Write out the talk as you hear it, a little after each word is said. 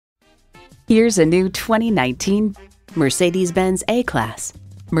Here's a new 2019 Mercedes-Benz A-Class.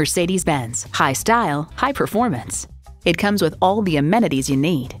 Mercedes-Benz, high style, high performance. It comes with all the amenities you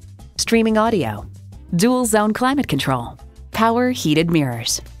need. Streaming audio, dual zone climate control, power heated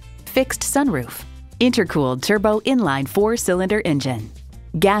mirrors, fixed sunroof, intercooled turbo inline 4-cylinder engine,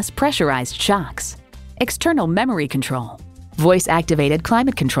 gas pressurized shocks, external memory control, voice activated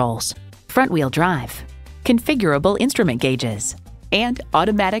climate controls, front wheel drive, configurable instrument gauges, and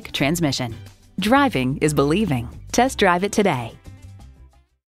automatic transmission. Driving is believing. Test drive it today.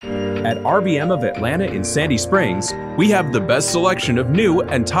 At RBM of Atlanta in Sandy Springs, we have the best selection of new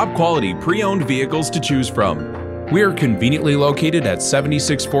and top quality pre-owned vehicles to choose from. We are conveniently located at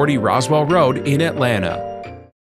 7640 Roswell Road in Atlanta.